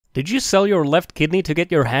Did you sell your left kidney to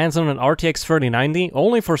get your hands on an RTX 3090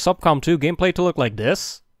 only for Subcom 2 gameplay to look like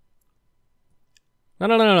this?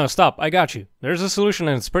 No, stop, I got you. There's a solution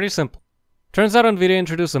and it's pretty simple. Turns out NVIDIA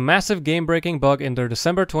introduced a massive game-breaking bug in their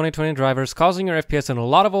December 2020 drivers, causing your FPS in a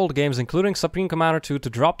lot of old games, including Supreme Commander 2, to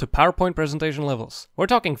drop to PowerPoint presentation levels. We're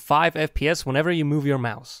talking 5 FPS whenever you move your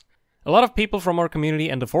mouse. A lot of people from our community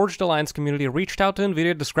and the Forged Alliance community reached out to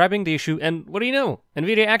NVIDIA describing the issue, and what do you know?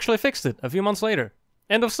 NVIDIA actually fixed it a few months later.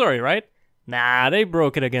 End of story, right? Nah, they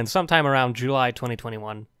broke it again sometime around July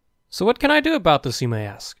 2021. So what can I do about this, you may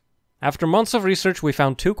ask? After months of research, we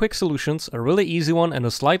found 2 quick solutions, a really easy one and a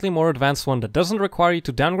slightly more advanced one that doesn't require you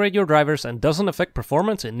to downgrade your drivers and doesn't affect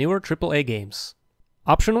performance in newer AAA games.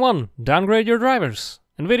 Option 1. Downgrade your drivers.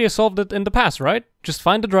 NVIDIA solved it in the past, right? Just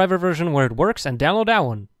find the driver version where it works and download that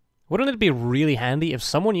one. Wouldn't it be really handy if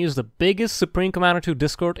someone used the biggest Supreme Commander 2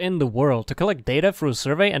 Discord in the world to collect data through a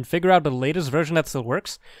survey and figure out the latest version that still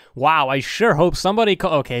works? Wow, I sure hope somebody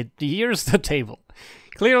okay, here's the table.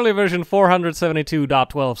 Clearly version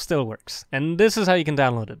 472.12 still works, and this is how you can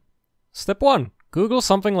download it. Step 1. Google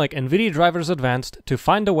something like NVIDIA Drivers Advanced to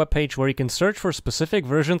find a webpage where you can search for specific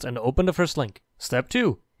versions and open the first link. Step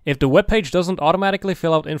 2. If the webpage doesn't automatically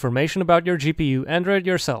fill out information about your GPU, enter it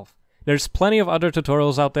yourself. There's plenty of other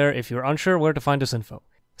tutorials out there if you're unsure where to find this info.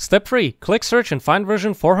 Step 3. Click search and find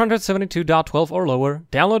version 472.12 or lower,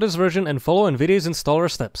 download this version and follow NVIDIA's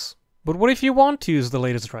installer steps. But what if you want to use the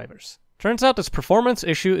latest drivers? Turns out this performance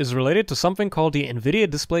issue is related to something called the NVIDIA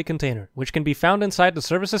Display Container, which can be found inside the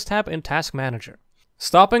Services tab in Task Manager.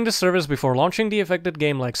 Stopping the service before launching the affected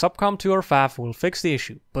game like Subcom 2 or FAF will fix the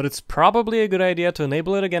issue, but it's probably a good idea to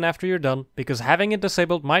enable it again after you're done, because having it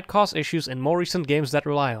disabled might cause issues in more recent games that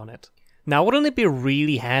rely on it. Now, wouldn't it be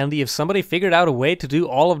really handy if somebody figured out a way to do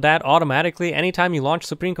all of that automatically anytime you launch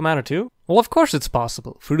Supreme Commander 2? Well, of course it's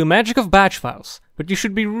possible, through the magic of batch files, but you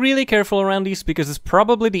should be really careful around these because it's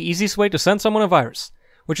probably the easiest way to send someone a virus.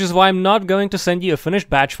 Which is why I'm not going to send you a finished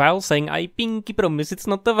batch file saying I pinky promise it's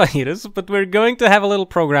not the virus, but we're going to have a little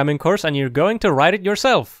programming course and you're going to write it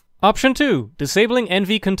yourself. Option 2. Disabling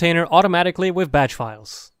NV Container automatically with batch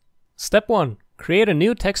files. Step 1. Create a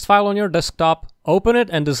new text file on your desktop, open it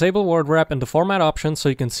and disable word wrap in the format option so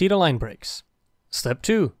you can see the line breaks. Step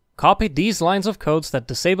 2. Copy these lines of codes that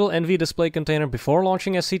disable NV Display Container before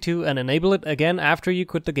launching SC2 and enable it again after you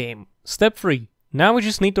quit the game. Step 3. Now we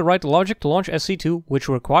just need to write the logic to launch SC2, which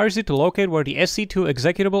requires you to locate where the SC2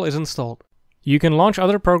 executable is installed. You can launch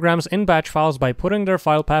other programs in batch files by putting their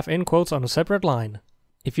file path in quotes on a separate line.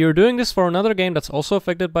 If you're doing this for another game that's also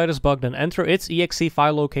affected by this bug, then enter its exe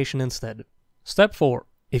file location instead. Step 4.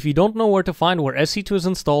 If you don't know where to find where SC2 is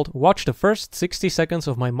installed, watch the first 60 seconds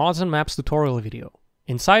of my mods and maps tutorial video.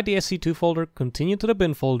 Inside the SC2 folder, continue to the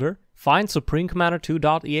bin folder, find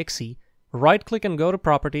supremecommander2.exe, right-click and go to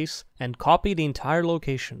Properties, and copy the entire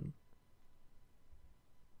location.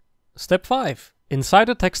 Step 5. Inside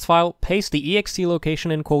the text file, paste the exe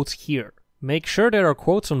location in quotes here. Make sure there are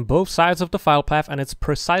quotes on both sides of the file path and it's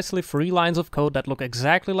precisely 3 lines of code that look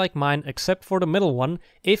exactly like mine except for the middle one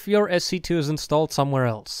if your SC2 is installed somewhere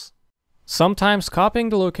else. Sometimes copying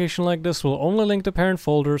the location like this will only link the parent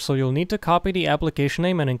folder, so you'll need to copy the application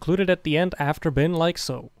name and include it at the end after bin like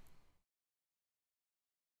so.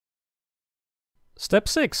 Step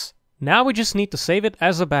 6. Now we just need to save it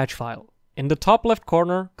as a batch file. In the top left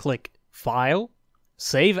corner, click File,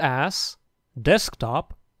 Save As,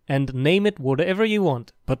 Desktop, and name it whatever you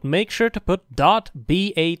want, but make sure to put .bat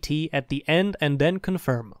at the end and then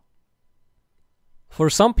confirm. For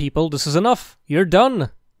some people, this is enough. You're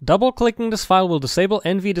done! Double-clicking this file will disable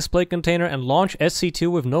NV Display Container and launch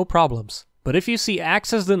SC2 with no problems. But if you see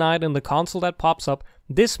access denied in the console that pops up,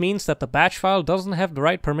 this means that the batch file doesn't have the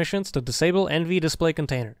right permissions to disable NV Display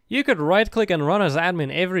Container. You could right-click and run as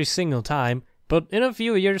admin every single time, but in a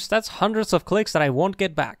few years that's hundreds of clicks that I won't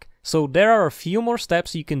get back. So there are a few more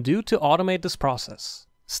steps you can do to automate this process.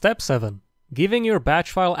 Step 7. Giving your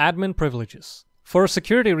batch file admin privileges. For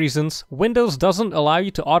security reasons, Windows doesn't allow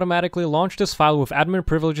you to automatically launch this file with admin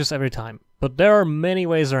privileges every time, but there are many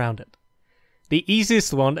ways around it. The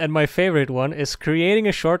easiest one, and my favorite one, is creating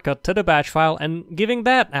a shortcut to the batch file and giving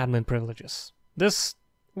that admin privileges. This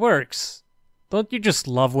works. Don't you just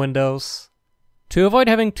love Windows? To avoid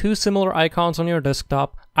having 2 similar icons on your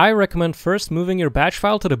desktop, I recommend first moving your batch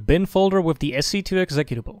file to the bin folder with the SC2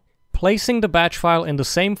 executable. Placing the batch file in the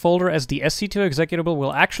same folder as the SC2 executable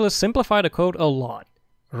will actually simplify the code a lot.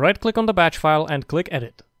 Right-click on the batch file and click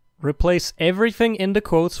Edit. Replace everything in the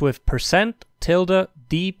quotes with %-dp0,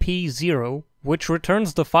 which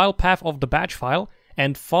returns the file path of the batch file,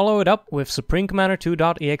 and follow it up with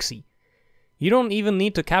supremecommander2.exe. You don't even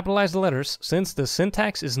need to capitalize the letters, since the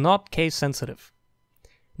syntax is not case sensitive.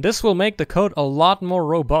 This will make the code a lot more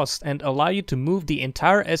robust and allow you to move the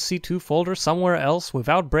entire SC2 folder somewhere else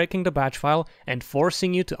without breaking the batch file and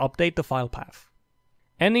forcing you to update the file path.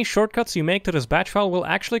 Any shortcuts you make to this batch file will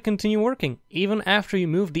actually continue working, even after you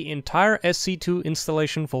move the entire SC2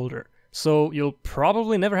 installation folder, so you'll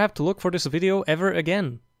probably never have to look for this video ever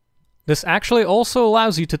again. This actually also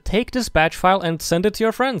allows you to take this batch file and send it to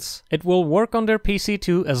your friends. It will work on their PC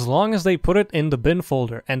too as long as they put it in the bin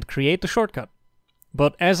folder and create the shortcut.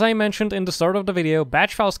 But as I mentioned in the start of the video,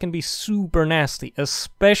 batch files can be super nasty,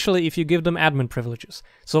 especially if you give them admin privileges.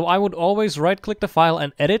 So I would always right-click the file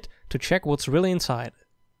and edit to check what's really inside.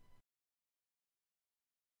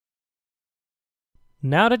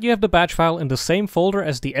 Now that you have the batch file in the same folder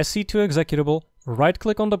as the SC2 executable,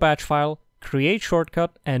 right-click on the batch file, create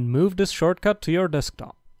shortcut, and move this shortcut to your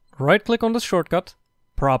desktop. Right-click on the shortcut,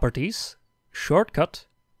 Properties, Shortcut,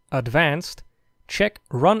 Advanced, check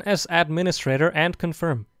Run as Administrator and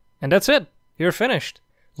confirm. And that's it! You're finished!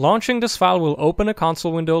 Launching this file will open a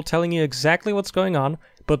console window telling you exactly what's going on,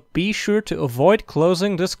 but be sure to avoid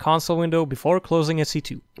closing this console window before closing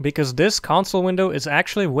SC2, because this console window is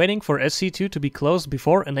actually waiting for SC2 to be closed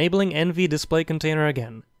before enabling nvdisplay.container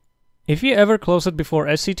again. If you ever close it before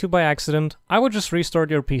SC2 by accident, I would just restart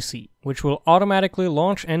your PC, which will automatically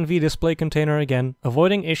launch nvdisplay.container again,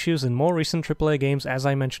 avoiding issues in more recent AAA games as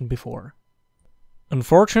I mentioned before.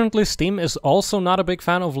 Unfortunately, Steam is also not a big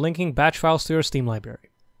fan of linking batch files to your Steam library.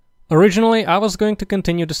 Originally, I was going to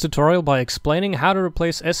continue this tutorial by explaining how to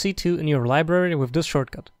replace SC2 in your library with this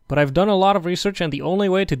shortcut, but I've done a lot of research and the only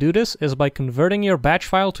way to do this is by converting your batch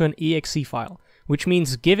file to an exe file, which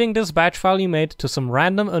means giving this batch file you made to some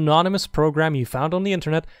random anonymous program you found on the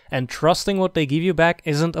internet and trusting what they give you back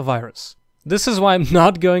isn't a virus. This is why I'm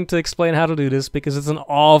not going to explain how to do this because it's an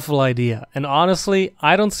awful idea, and honestly,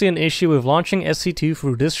 I don't see an issue with launching SC2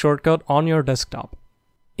 through this shortcut on your desktop.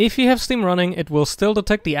 If you have Steam running, it will still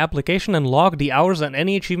detect the application and log the hours and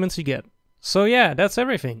any achievements you get. So yeah, that's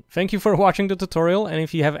everything. Thank you for watching the tutorial, and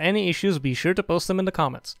if you have any issues, be sure to post them in the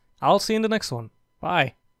comments. I'll see you in the next one.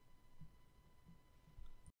 Bye!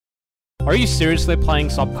 Are you seriously playing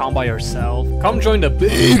SubCom by yourself? Come join the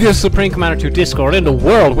biggest Supreme Commander 2 Discord in the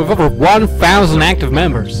world with over 1,000 active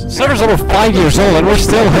members. Server's over 5 years old and we're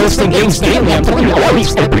still hosting games daily. I'm telling you all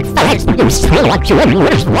these epic facts, but you still like you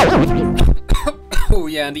anywhere. Oh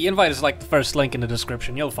yeah, and the invite is like the first link in the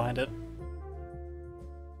description. You'll find it.